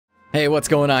Hey, what's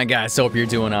going on, guys? Hope you're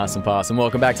doing awesome, possum.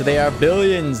 Welcome back to They Are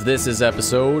Billions. This is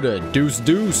episode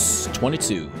Deuce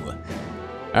 22.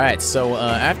 Alright, so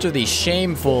after the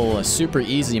shameful super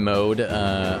easy mode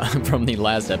from the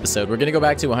last episode, we're gonna go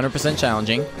back to 100%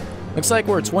 challenging. Looks like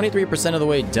we're 23% of the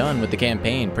way done with the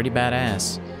campaign. Pretty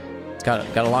badass. It's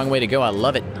got a long way to go. I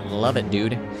love it. I love it,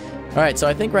 dude. Alright, so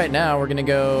I think right now we're gonna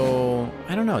go...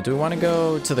 I don't know. Do we want to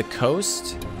go to the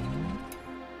coast?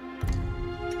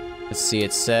 Let's see,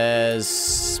 it says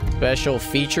special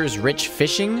features, rich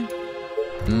fishing.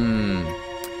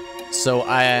 So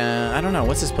I don't know,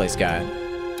 what's this place got?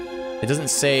 It doesn't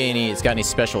say it's got any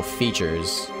special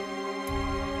features.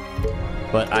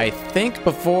 But I think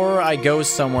before I go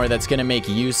somewhere that's gonna make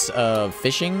use of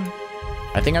fishing,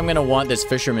 I think I'm gonna want this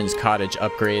fisherman's cottage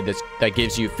upgrade that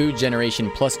gives you food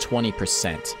generation plus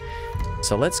 20%.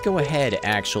 So let's go ahead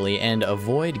actually and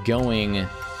avoid going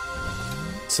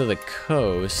to the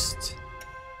coast.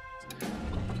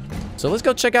 So let's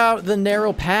go check out the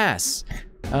Narrow Pass.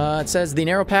 It says the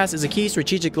Narrow Pass is a key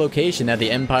strategic location that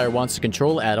the Empire wants to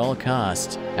control at all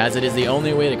costs, as it is the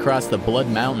only way to cross the Blood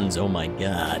Mountains. Oh my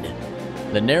god.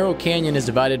 The narrow canyon is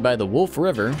divided by the Wolf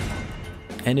River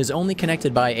and is only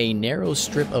connected by a narrow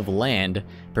strip of land,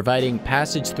 providing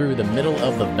passage through the middle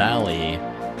of the valley.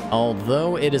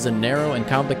 Although it is a narrow and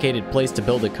complicated place to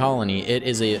build a colony, it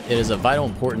is of vital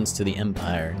importance to the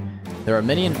Empire. There are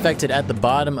many infected at the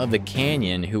bottom of the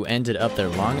canyon who ended up there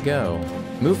long ago.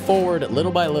 Move forward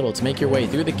little by little to make your way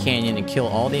through the canyon and kill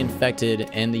all the infected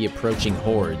and the approaching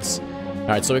hordes.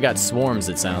 Alright, so we got swarms,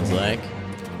 it sounds like.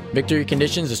 Victory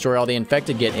conditions: destroy all the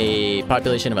infected, get a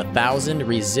population of 1,000,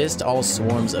 resist all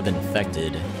swarms of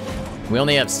infected. We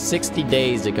only have 60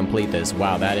 days to complete this.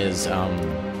 Wow, that is,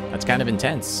 that's kind of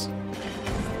intense.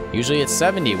 Usually it's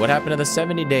 70. What happened to the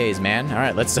 70 days, man? All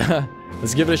right, let's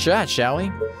give it a shot, shall we?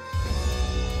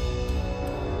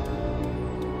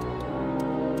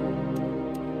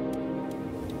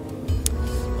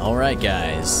 All right,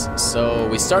 guys. So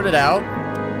we started out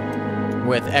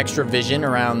with extra vision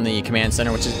around the command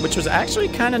center, which was actually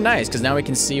kind of nice because now we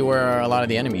can see where a lot of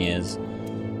the enemy is.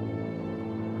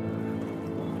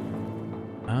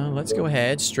 Let's go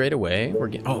ahead straight away.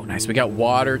 Oh, nice. We got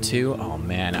water too. Oh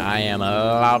man, I am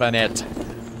loving it.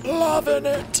 Loving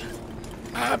it.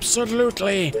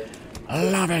 Absolutely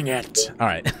loving it. All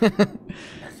right.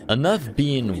 Enough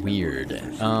being weird. Do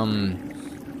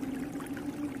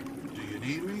you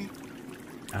need me?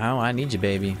 Oh, I need you,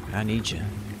 baby. I need you.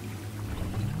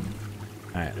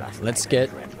 All right. Let's get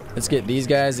these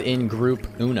guys in group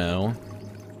uno.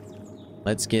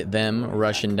 Let's get them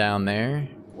rushing down there.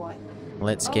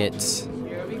 Let's get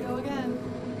Here we go again.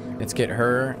 Let's get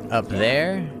her up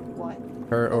there. What?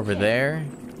 Her over there.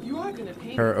 You are gonna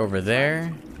paint Her over there.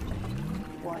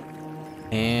 what?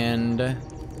 And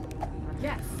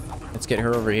Yes. let's get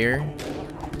her over here.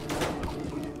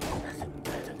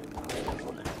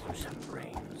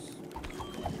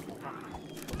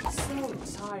 So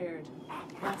tired.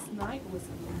 Last night was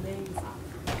amazing.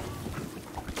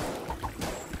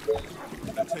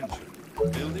 Attention.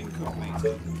 Building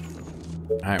completed.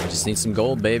 Alright, we just need some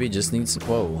gold, baby. Just need some...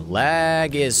 Whoa.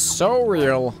 Lag is so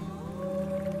real.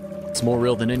 It's more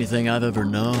real than anything I've ever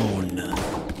known.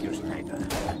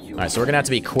 Alright, so we're gonna have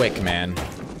to be quick, man.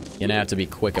 You're gonna have to be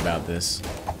quick about this.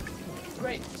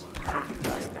 Great.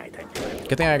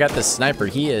 Good thing I got this sniper.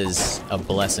 He is a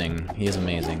blessing. He is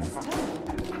amazing. Train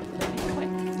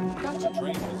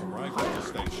has arrived at the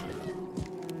station.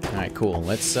 Alright, cool.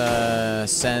 Let's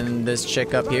send this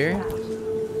chick up here.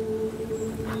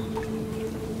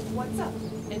 What's up?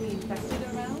 Any infected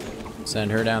around? Send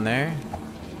her down there.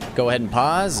 Go ahead and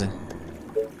pause.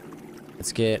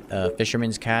 Let's get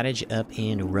Fisherman's Cottage up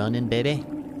and running, baby.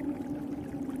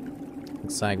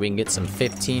 Looks like we can get some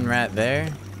 15 right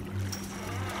there.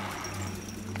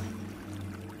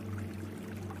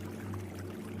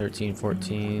 $13,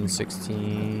 $14,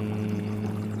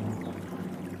 $16.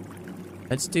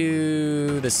 Let's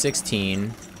do the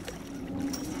 16.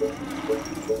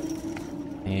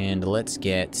 And let's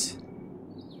get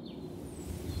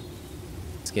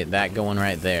that going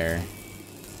right there.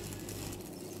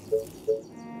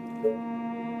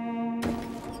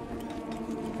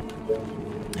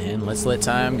 And let's let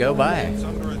time go by. It's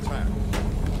under attack.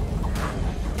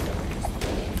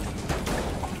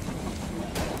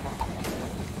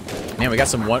 Man, we got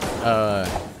some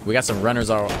runners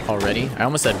already. I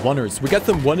almost said runners. We got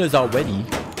some runners already. You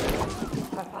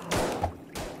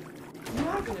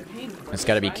are gonna paint me. Just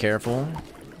gotta be careful.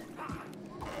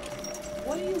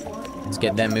 What do you want? Let's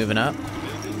get them moving up.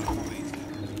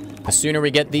 The sooner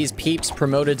we get these peeps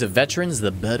promoted to veterans,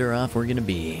 the better off we're gonna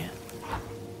be.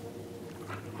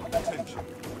 Attention.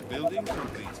 Building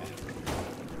completed.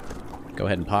 Go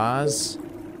ahead and pause.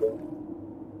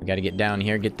 We got to get down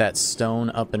here, get that stone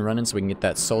up and running so we can get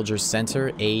that soldier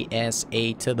center.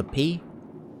 ASA to the P.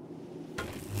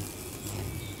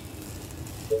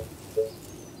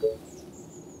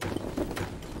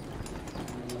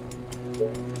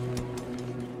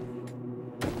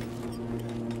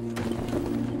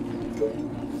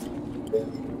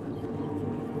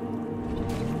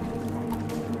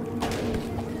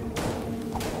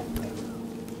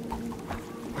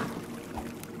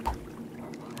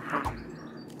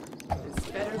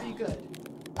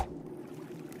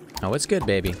 Oh, it's good,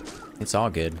 baby. It's all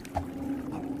good.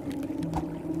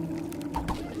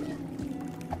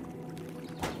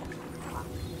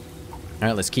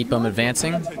 Alright, let's keep them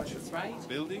advancing.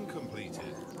 Building completed.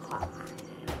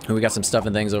 Oh, we got some stuff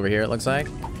and things over here, it looks like.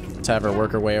 Let's have her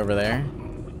work her way over there.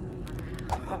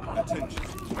 Attention.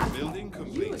 Building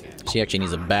completed. She actually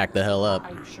needs to back the hell up.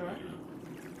 Are you sure?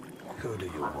 Who do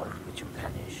you want me to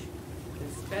punish?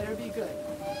 This better be good.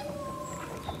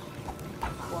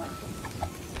 What?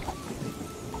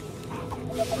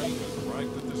 The train has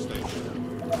arrived at the station.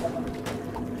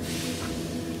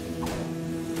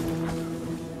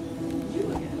 You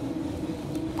again.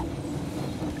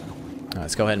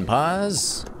 Let's go ahead and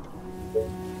pause.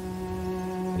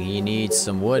 We need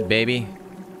some wood, baby.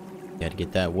 Gotta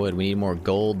get that wood. We need more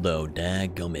gold, though.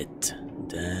 Dadgummit.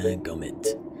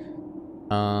 Dadgummit.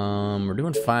 We're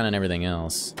doing fine on everything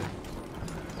else.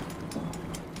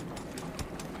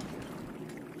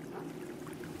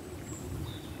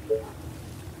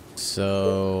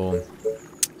 So...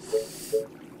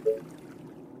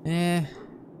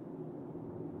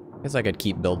 guess I could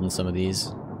keep building some of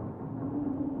these.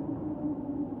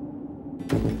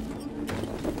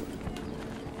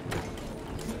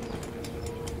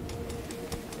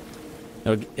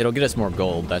 It'll get us more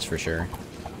gold, that's for sure.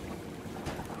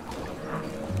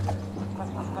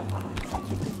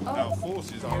 Our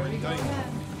forces are in danger.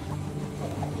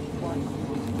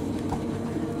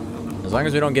 As long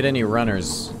as we don't get any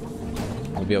runners,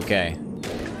 we'll be okay.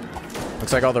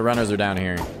 Looks like all the runners are down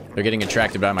here. They're getting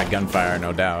attracted by my gunfire,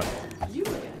 no doubt. You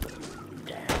again.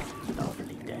 Death,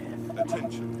 lovely death.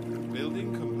 Attention.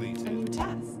 Building completed. New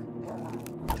task.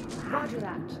 Roger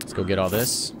that. Let's go get all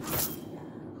this.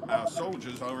 Our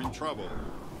soldiers are in trouble.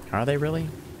 Are they really?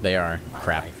 They are.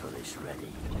 Crap. Rifle is ready.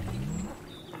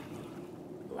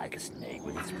 Like a snake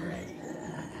with its prey.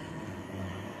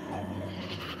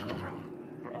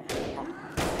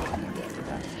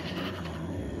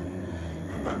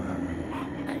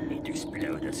 I need to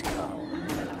explode the skull.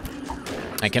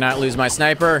 I cannot lose my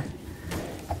sniper.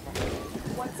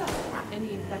 What's up?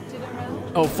 Any infected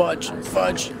around? Oh, fudge.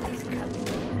 Fudge.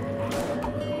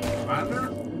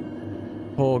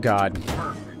 Oh, God.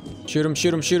 Shoot him,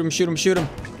 shoot him, shoot him, shoot him, shoot him.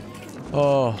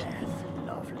 Oh.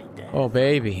 Lovely death. Oh,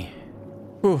 baby.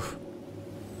 Whew.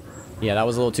 Yeah, that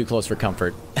was a little too close for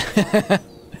comfort.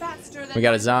 Faster than We got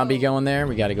a my zombie bow. going there.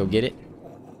 We got to go get it.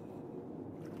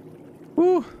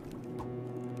 Woo.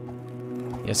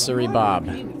 Yes, sirree, You're Bob.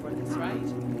 paying me for this, right?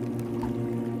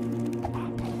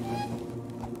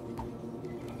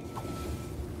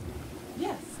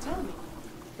 Yes, tell me.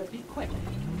 But be quick.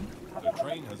 The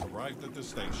train has arrived at the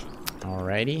station.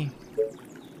 Alrighty.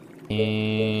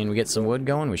 And we get some wood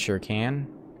going. We sure can.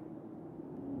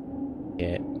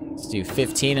 Let's do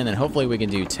 15, and then hopefully we can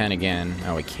do 10 again.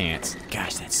 Oh, we can't.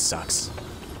 Gosh, that sucks.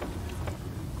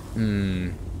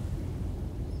 You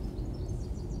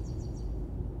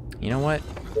know what?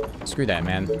 Screw that,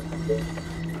 man.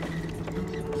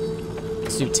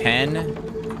 Let's do 10,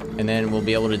 and then we'll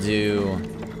be able to do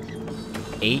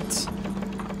 8.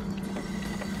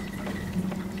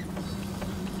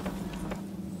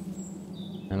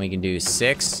 And we can do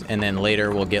 6, and then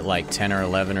later we'll get like 10 or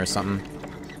 11 or something.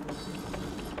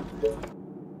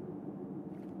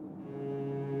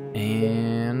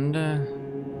 And,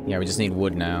 yeah, we just need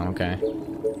wood now, okay.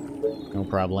 No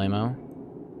problemo.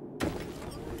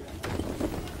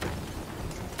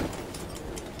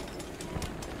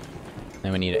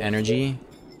 Then we need energy.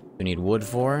 We need wood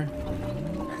for.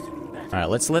 Alright,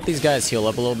 let's let these guys heal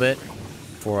up a little bit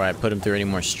before I put them through any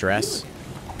more stress.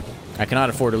 I cannot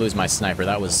afford to lose my sniper.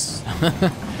 That was...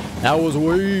 that was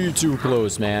way too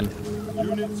close, man.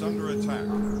 Units under attack.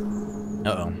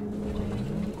 Uh-oh.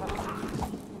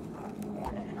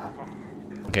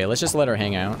 Okay, let's just let her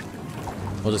hang out.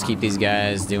 We'll just keep these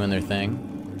guys doing their thing.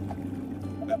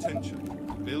 Attention.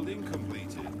 Building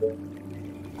completed.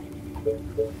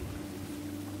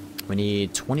 We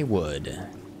need 20 wood.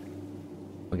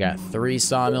 We got 3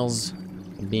 sawmills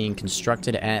being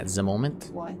constructed at the moment.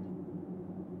 What?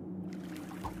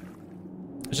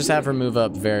 Let's just have her move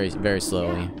up very, very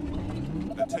slowly. Yeah.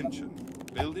 Attention.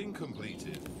 Building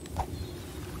completed.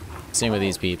 Same with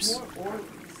these peeps. More orders.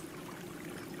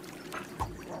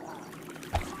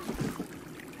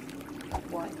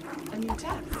 What? A new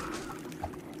task.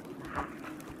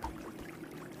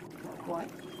 What?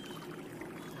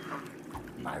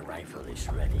 My rifle is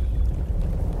ready.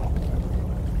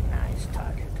 Nice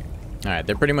target. Alright,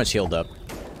 they're pretty much healed up.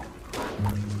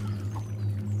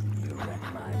 You read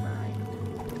my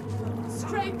mind.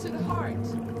 Straight to the heart.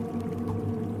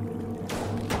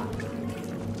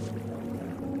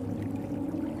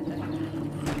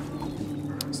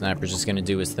 Sniper's just gonna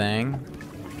do his thing.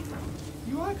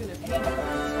 You are gonna pay the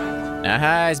price, right?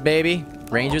 Nice, baby.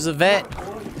 Ranger's a vet. More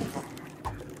orders.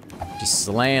 She's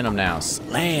slaying them now.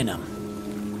 Slaying them.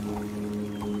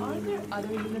 Are there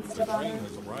other units to The bother? train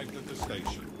has arrived at the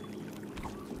station.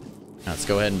 Let's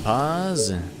go ahead and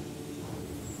pause.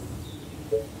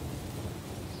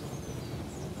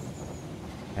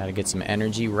 Gotta get some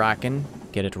energy rocking.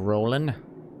 Get it rolling.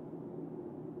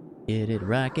 Get it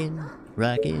rocking,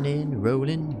 rocking and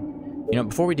rolling. You know,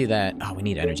 before we do that, oh, we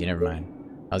need energy. Never mind.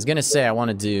 I was gonna say I want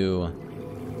to do.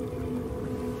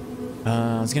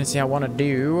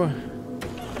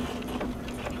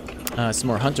 Some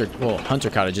more hunter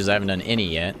cottages. I haven't done any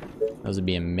yet. Those would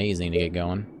be amazing to get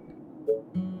going.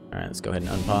 All right, let's go ahead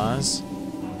and unpause.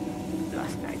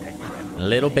 Last night I crept.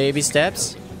 Little baby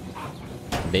steps.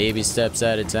 Baby steps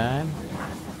at a time.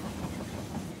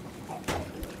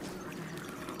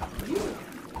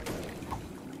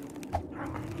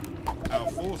 Our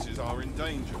forces are in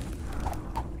danger.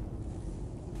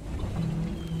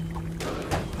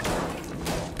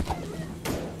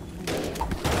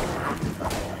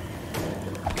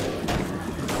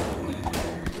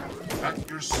 At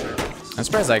your service. I'm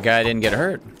surprised that guy didn't get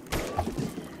hurt.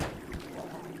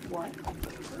 What?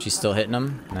 She's still hitting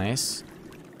him. Nice.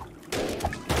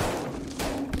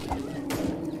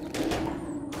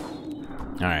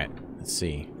 Alright, let's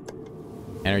see.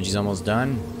 Energy's almost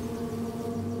done.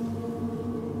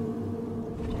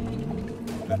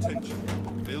 Attention.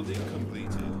 Building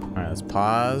completed. Alright, let's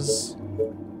pause.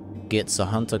 Get some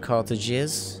hunter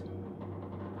cartridges.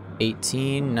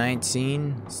 18,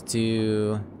 19. Let's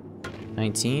do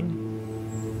 19.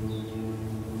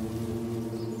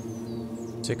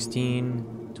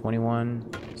 16, 21.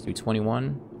 Let's do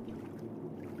 21.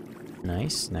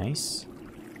 Nice, nice.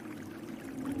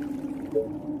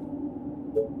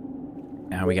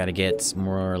 Now we gotta get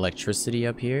more electricity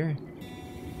up here.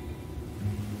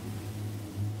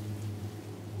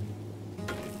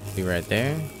 Be right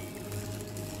there.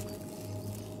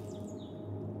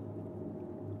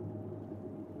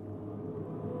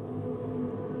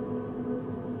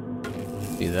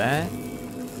 Do that.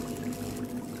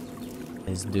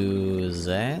 Let's do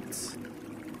that.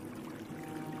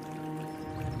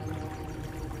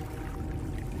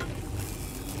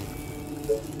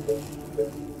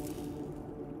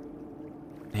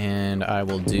 And I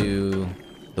will do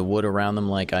the wood around them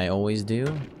like I always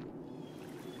do.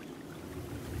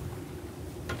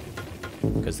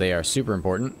 Because they are super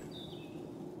important.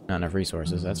 Not enough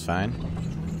resources, that's fine.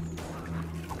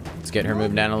 Let's get her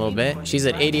moved down a little bit. She's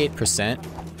at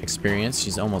 88% experience.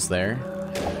 She's almost there.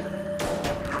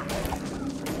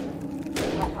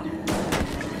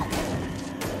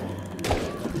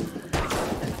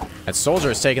 That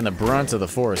soldier is taking the brunt of the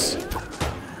force.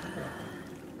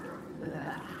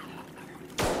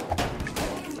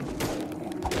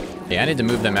 Yeah, I need to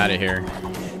move them out of here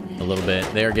a little bit.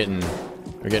 They're getting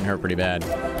hurt pretty bad.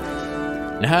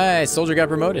 Nice, soldier got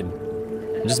promoted.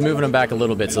 I'm just moving them back a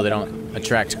little bit so they don't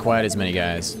attract quite as many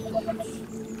guys.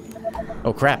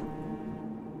 Oh crap.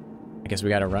 I guess we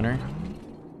got a runner.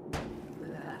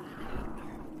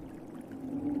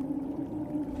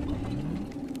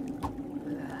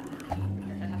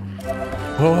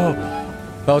 Oh,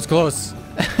 that was close.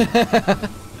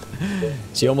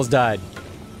 She almost died.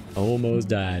 Almost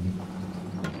died.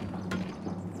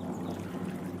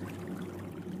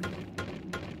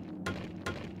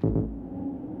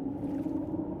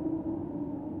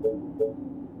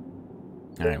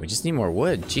 Alright, we just need more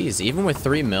wood. Jeez, even with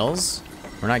 3 mills,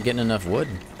 we're not getting enough wood.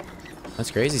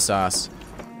 That's crazy sauce.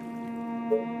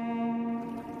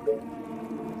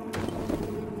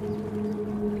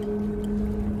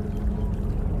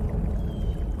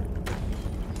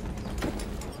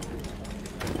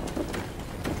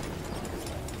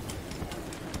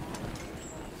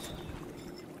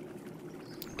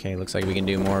 Okay, looks like we can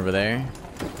do more over there.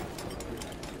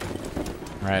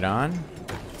 Right on.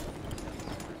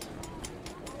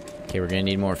 Okay, we're gonna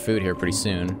need more food here pretty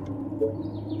soon.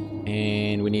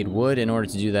 And we need wood in order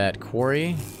to do that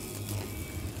quarry.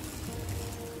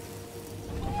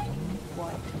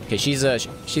 Okay, she's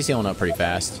healing up pretty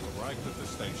fast. Arrived at the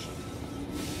station.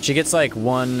 She gets like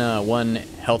one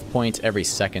health point every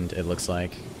second, it looks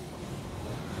like.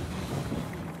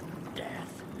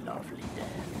 Death, lovely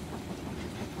death.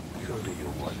 Who do you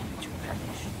want me to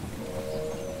punish?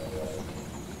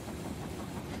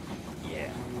 Yeah.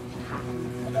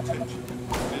 Attention.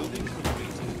 Building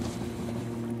completed.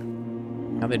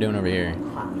 How they doing over here?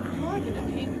 You are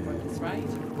gonna pay me for this, right?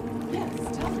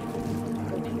 Yes, tell me.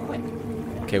 And quick.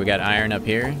 Okay, we got iron up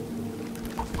here.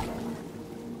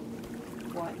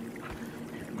 What?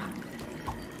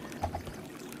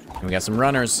 And we got some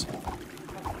runners.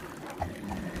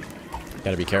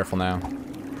 Gotta be careful now.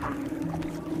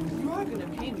 You are gonna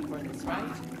pay me for this, right?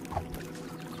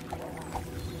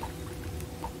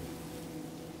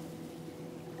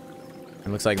 It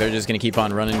looks like they're just gonna keep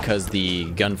on running because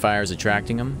the gunfire is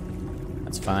attracting them.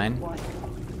 That's fine. What?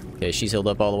 Okay, she's healed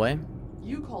up all the way.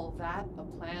 You call that a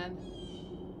plan?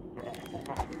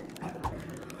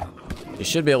 You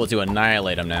should be able to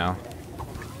annihilate him now.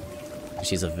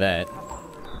 She's a vet.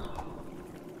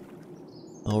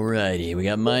 Alrighty, we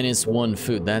got -1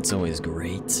 food. That's always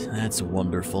great. That's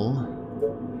wonderful.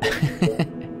 We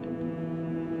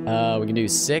can do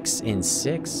 6 and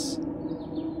 6.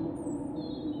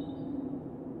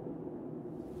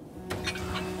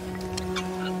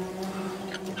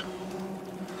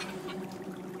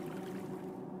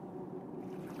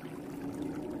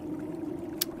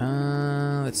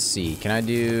 Let's see. Can I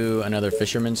do another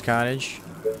fisherman's cottage?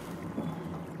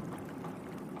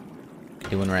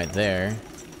 Do one right there.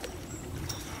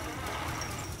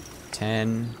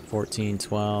 10, 14,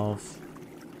 12,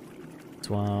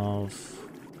 12,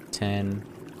 10.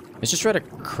 Let's just try to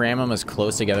cram them as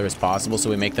close together as possible so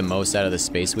we make the most out of the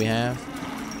space we have.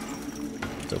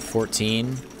 So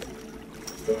 14.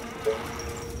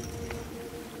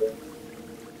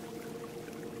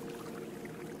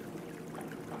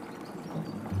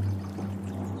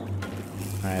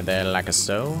 Alright, there, like a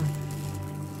so.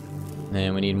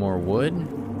 Then we need more wood.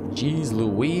 Jeez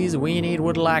Louise, we need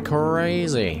wood like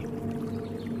crazy.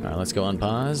 Alright, let's go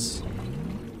unpause.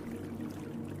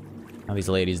 How these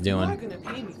ladies You are doing? gonna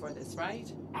pay me for this,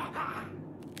 right?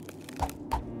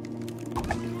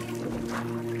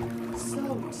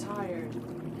 So tired.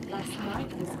 Last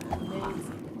night was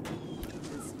amazing.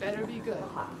 This better be good.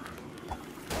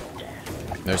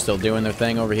 They're still doing their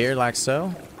thing over here, like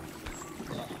so.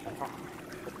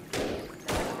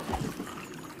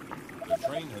 The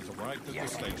train has arrived at the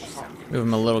station. Move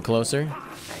them a little closer.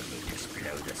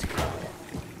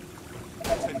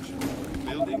 Attention.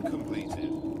 Building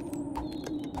completed.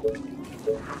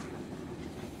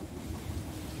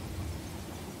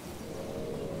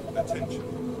 Attention.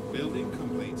 Building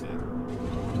completed.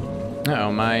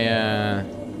 Uh-oh,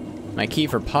 my key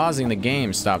for pausing the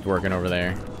game stopped working over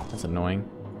there. That's annoying.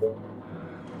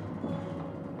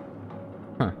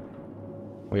 Huh.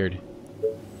 Weird.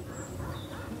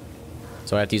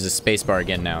 So I have to use the spacebar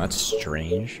again now. That's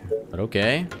strange. But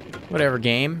okay. Whatever,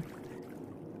 game.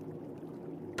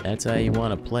 That's how you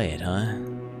want to play it, huh?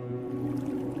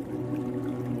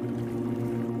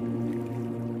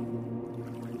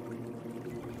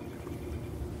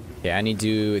 Okay, I need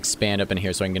to expand up in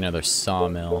here so I can get another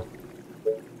sawmill.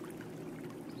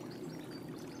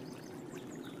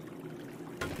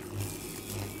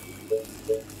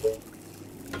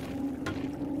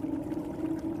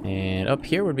 And up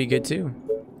here would be good too.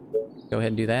 Go ahead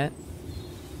and do that.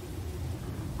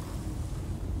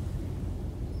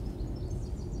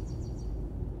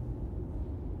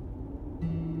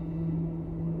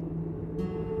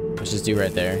 Let's just do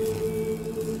right there.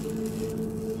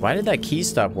 Why did that key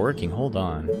stop working? Hold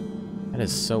on. That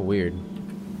is so weird.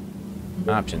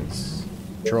 Options.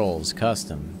 Controls.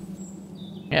 Custom.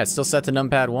 Yeah, it's still set to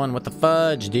numpad 1. What the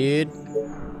fudge, dude?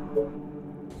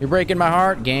 You're breaking my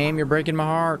heart, game. You're breaking my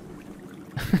heart.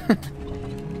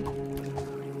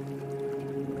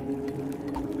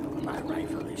 My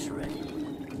rifle is ready.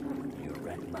 You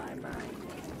read my mind.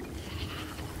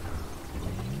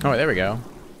 Oh, there we go.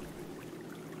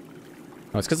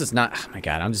 Oh, it's because it's not... Oh my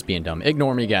god, I'm just being dumb.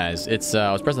 Ignore me, guys. It's,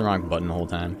 I was pressing the wrong button the whole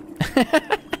time.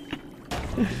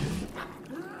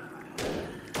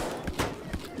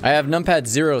 I have numpad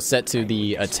 0 set to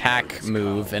the attack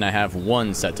move, and I have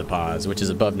 1 set to pause, which is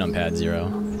above numpad 0.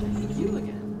 You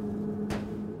again.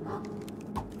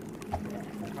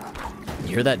 You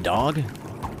hear that dog?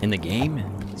 In the game?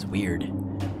 It's weird.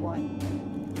 What?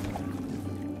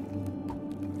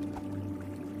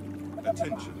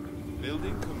 Attention.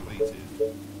 Building completed.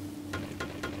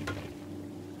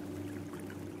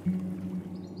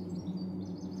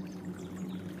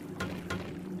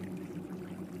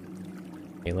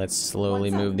 Okay, Okay, let's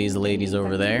slowly What's up? move these ladies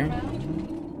over Anything there.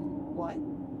 around?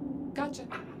 What? Gotcha.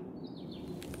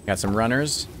 Got some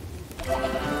runners.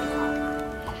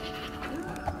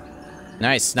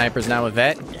 Nice. Snipers now with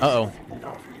vet. Uh-oh.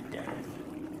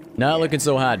 Not looking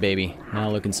so hot, baby.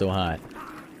 Not looking so hot.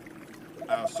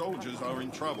 Our soldiers are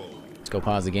in trouble. Let's go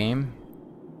pause the game.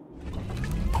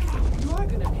 You are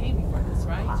gonna pay me for this,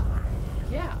 right?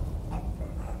 Yeah.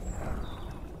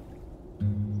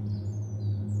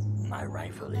 My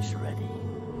rifle is ready.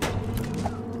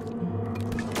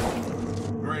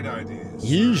 Great ideas.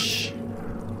 Yeesh.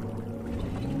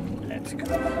 Let's go.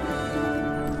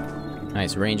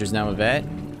 Nice. Rangers now with vet.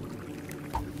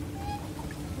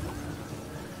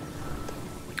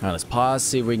 Alright, let's pause,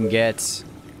 see if we can get...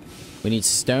 We need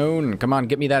stone. Come on,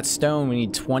 get me that stone. We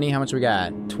need 20. How much we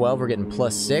got? 12. We're getting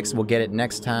 +6. We'll get it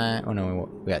next time. Oh, no.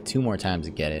 We got 2 more times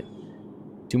to get it.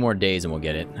 2 more days and we'll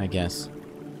get it, I guess.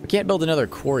 We can't build another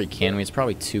quarry, can we? It's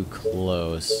probably too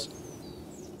close.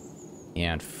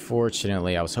 Yeah,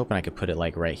 unfortunately, I was hoping I could put it,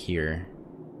 like, right here.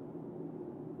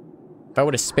 If I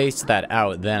would have spaced that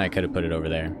out, then I could have put it over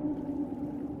there.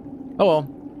 Oh, well.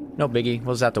 No biggie.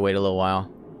 We'll just have to wait a little while.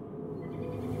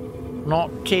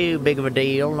 Not too big of a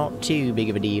deal. Not too big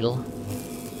of a deal.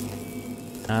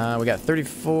 We got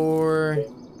 34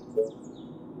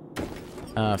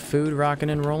 food rocking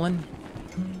and rolling.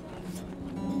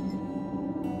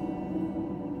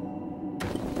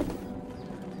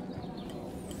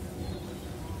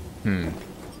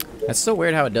 That's so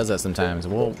weird how it does that sometimes.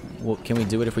 Well, can we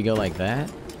do it if we go like that?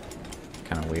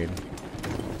 Kind of weird.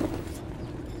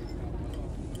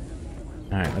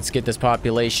 Alright, let's get this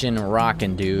population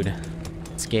rocking, dude.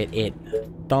 Let's get it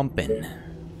thumping.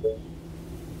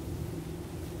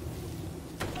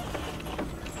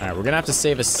 Alright, we're gonna have to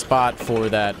save a spot for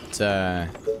that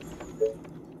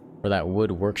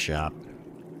wood workshop.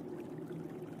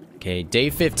 Okay, day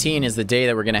 15 is the day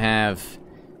that we're gonna have...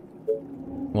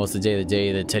 Well, it's the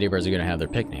day the teddy bears are gonna have their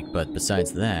picnic, but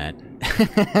besides that...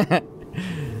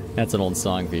 That's an old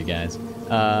song for you guys.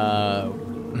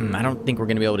 I don't think we're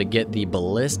gonna be able to get the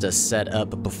ballista set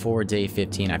up before day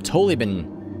 15. I've totally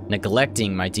been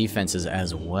neglecting my defenses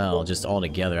as well, just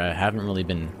altogether. I haven't really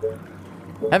been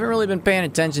paying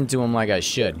attention to them like I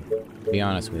should, to be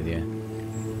honest with you.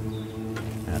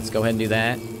 Let's go ahead and do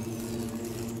that.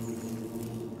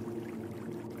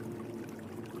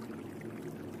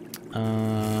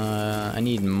 I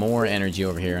need more energy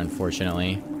over here,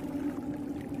 unfortunately.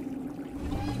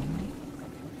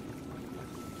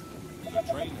 The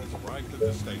train has arrived at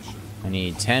the station. I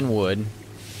need 10 wood.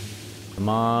 Come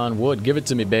on, wood, give it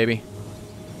to me, baby.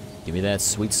 Give me that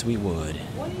sweet, sweet wood.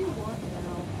 What do you want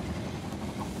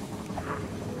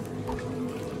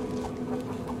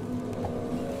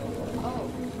now? Oh,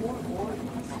 more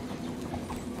orders.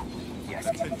 Yes,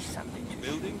 give me something to do.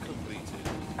 Building completed.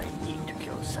 I need to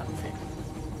kill something.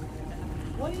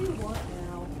 What do you want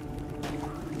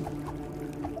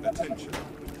now? Attention.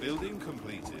 Building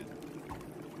completed.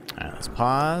 Alright, let's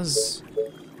pause.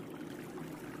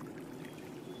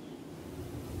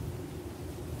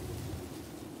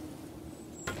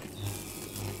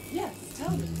 Yes,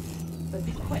 tell me. But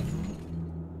be quick.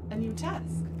 A new task.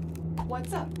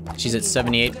 What's up? She's at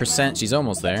 78%. She's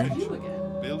almost there. You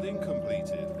again. Building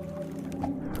completed.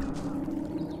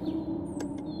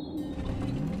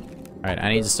 Alright, I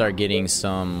need to start getting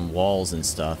some walls and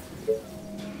stuff.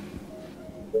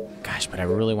 Gosh, but I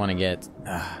really want to get...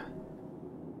 I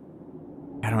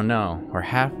don't know. We're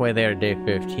halfway there to day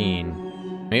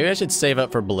 15. Maybe I should save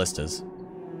up for ballistas.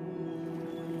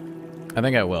 I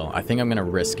think I will. I think I'm going to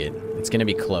risk it. It's going to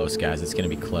be close, guys. It's going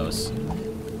to be close.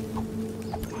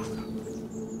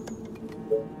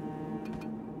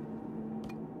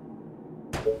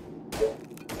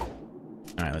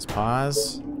 Alright, let's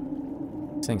pause.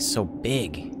 This thing's so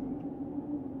big.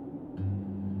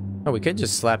 Oh, we could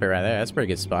just slap it right there. That's a pretty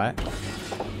good spot.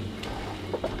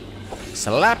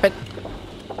 Slap it!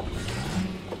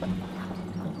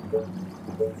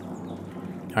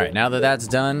 Alright, now that that's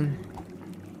done,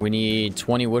 we need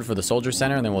 20 wood for the soldier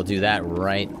center, and then we'll do that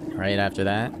right after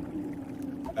that.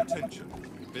 Attention.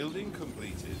 Building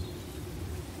completed.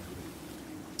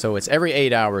 So it's every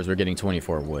 8 hours we're getting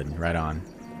 24 wood. Right on.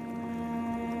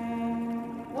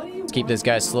 What do you Let's keep this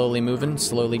guy slowly moving,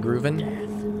 slowly grooving. Death,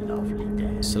 lovely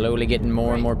death. Slowly getting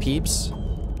more and more peeps.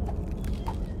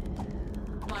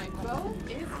 My bow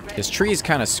is ready. This tree is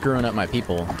kind of screwing up my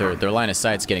people. Their line of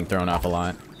sight's getting thrown off a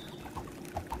lot.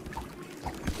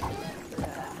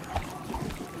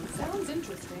 Sounds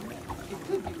interesting. It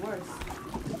could be worse.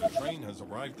 The train has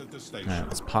arrived at the station. Alright,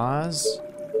 let's pause.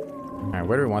 Alright,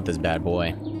 where do we want this bad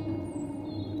boy?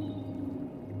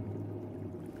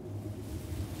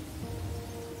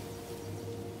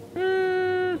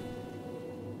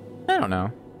 don't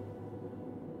know.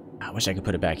 I wish I could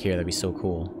put it back here. That'd be so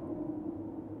cool.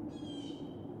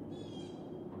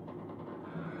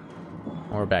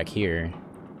 Or back here.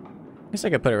 I guess I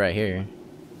could put it right here.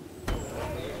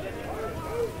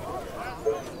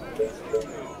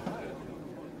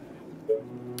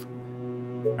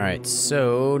 Alright,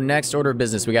 so next order of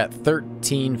business. We got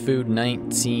 13 food,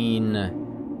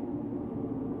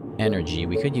 19 energy.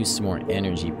 We could use some more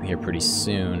energy here pretty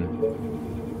soon.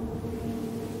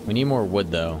 We need more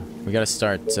wood though. We gotta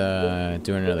start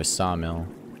doing another sawmill.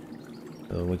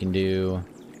 So we can do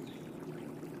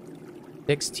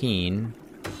 16.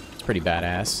 It's pretty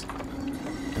badass.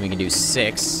 And we can do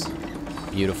 6.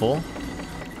 Beautiful.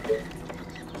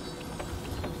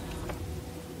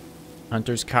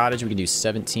 Hunter's Cottage, we can do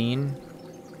 17.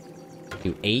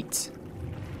 Do 8.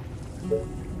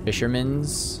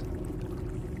 Fisherman's.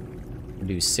 We'll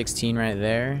do 16 right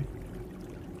there.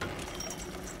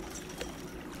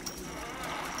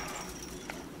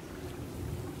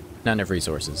 Not enough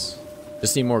resources.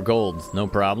 Just need more gold. No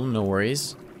problem, no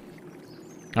worries.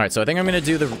 Alright, so I think I'm gonna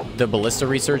do the ballista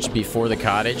research before the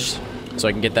cottage, so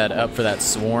I can get that up for that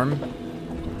swarm.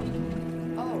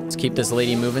 Let's keep this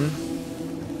lady moving.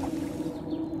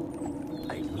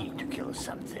 I need to kill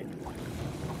something.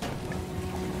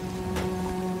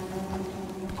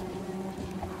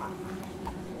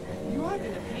 You are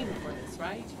gonna pay me for this,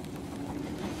 right?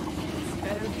 This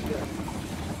better be good.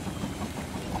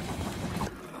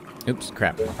 Oops,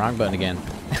 crap. Wrong button again.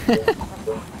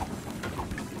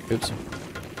 Oops.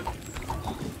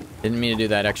 Didn't mean to do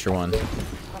that extra one.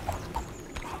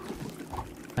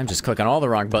 I'm just clicking all the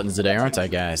wrong buttons today, aren't I,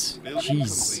 guys?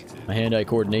 Jeez. My hand-eye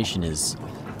coordination is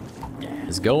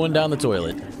going down the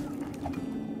toilet.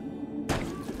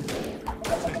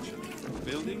 Attention.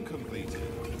 Building completed.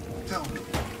 Tell me.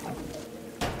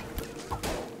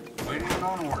 Waiting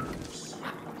on orders.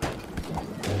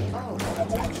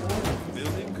 Attention.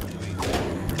 Building completed.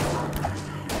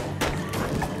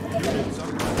 Units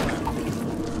underground.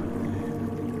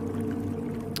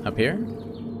 Up here?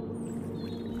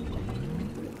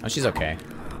 Oh, she's okay.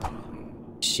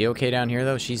 Is she okay down here,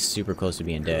 though? She's super close to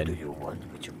being Do dead. you want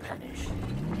me to punish?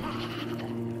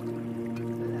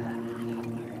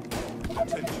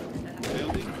 Attention.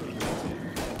 Building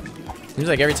completed. Seems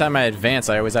like every time I advance,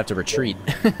 I always have to retreat.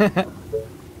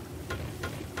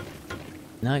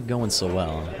 Not going so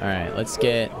well. Alright, let's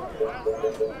get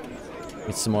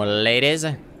some more ladies.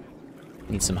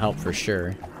 Need some help for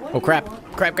sure. Oh, crap.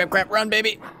 Crap, crap, crap. Run,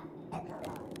 baby.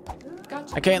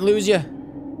 Gotcha. I can't lose you.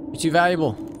 You're too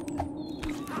valuable.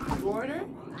 You order,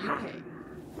 you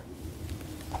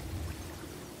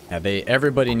pay. Yeah,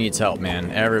 everybody needs help,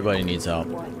 man. Everybody needs help.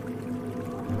 You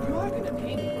are gonna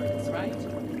pay me for this, right?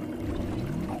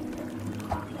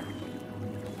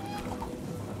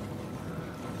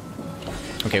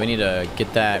 Okay, we need to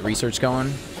get that research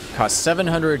going. Cost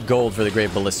 700 gold for the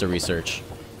Great Ballista research.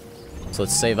 So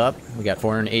let's save up. We got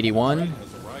 481. Has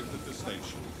arrived at the station.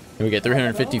 And we get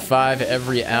 355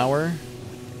 every hour.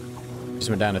 Just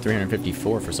went down to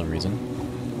 354 for some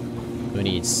reason. We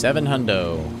need 7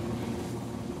 hundo.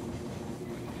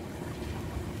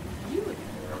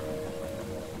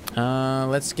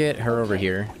 Let's get her over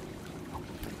here.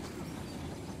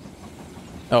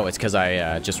 Oh, it's because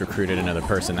I just recruited another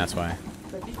person, that's why.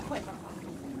 But be quick.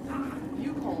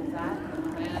 You call that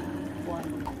plan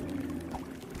 1.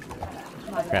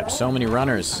 My Crap, so many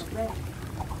runners. bow are ready.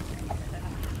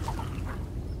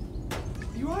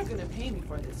 You are gonna pay me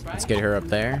for this, right? Let's get her up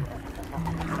there.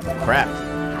 Crap.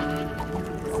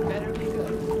 This better be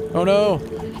good. Oh no!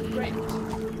 Great.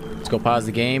 Let's go pause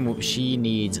the game. She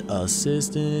needs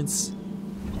assistance.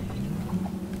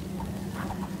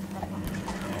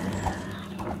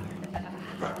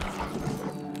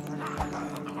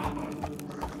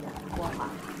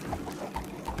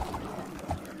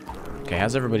 Okay,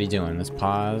 how's everybody doing? Let's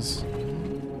pause.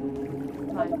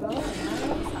 My bow and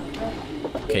arrows are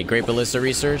ready. Okay, Great Ballista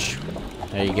research.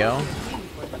 There you go. Pay me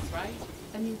for this, right?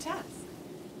 A new task.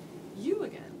 You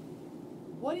again.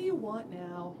 What do you want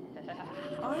now?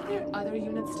 Aren't there other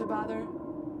units to bother?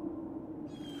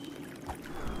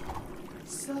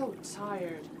 So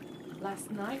tired.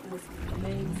 Last night was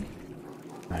amazing.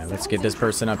 Alright, let's get this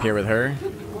person up here with her.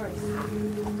 Could be worse.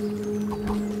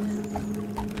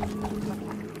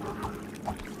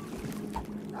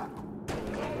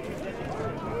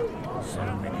 So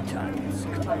many times.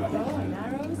 My bow and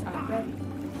arrows are ready.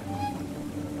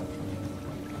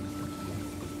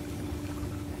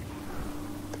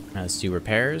 Now let's do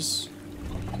repairs.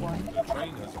 The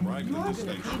train has arrived You at are the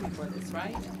gonna pay station. me for this,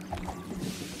 right?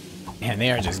 Man,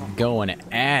 they are just going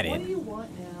at What it. do you want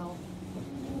now?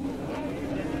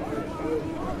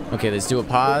 Okay, let's do a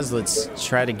pause. Let's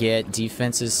try to get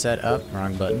defenses set up.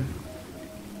 Wrong button.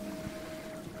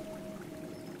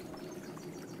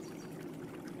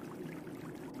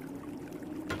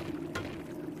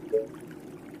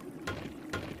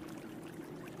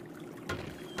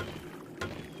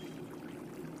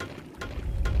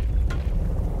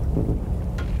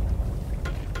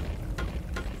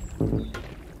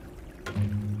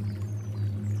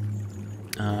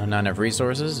 Not enough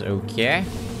resources. Okay.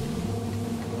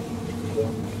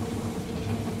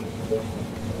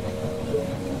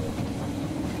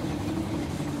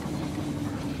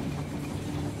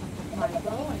 My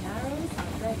bow and arrows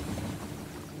are ready.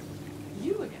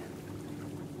 You again.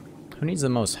 Who needs the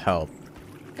most help?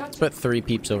 Gotcha. Put 3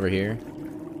 peeps over here.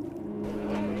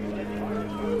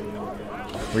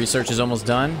 Research is almost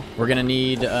done. We're gonna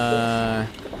need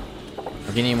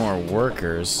more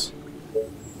workers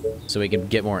so we can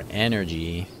get more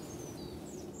energy.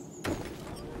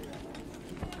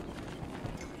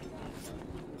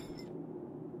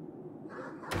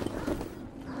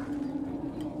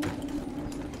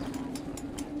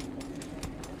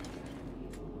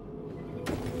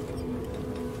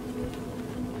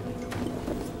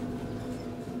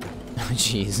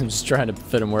 Jeez, I'm just trying to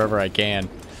fit them wherever I can.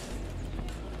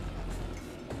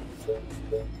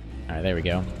 Alright, there we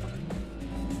go.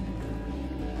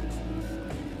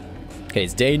 Okay,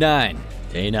 it's day 9.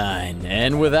 Day 9.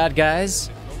 And with that, guys...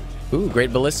 Ooh,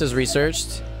 great ballistas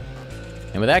researched.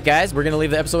 And with that, guys, we're going to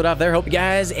leave the episode off there. Hope you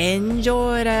guys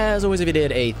enjoyed. As always, if you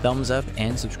did, a thumbs up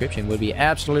and subscription would be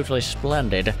absolutely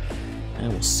splendid.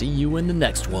 And we'll see you in the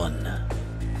next one.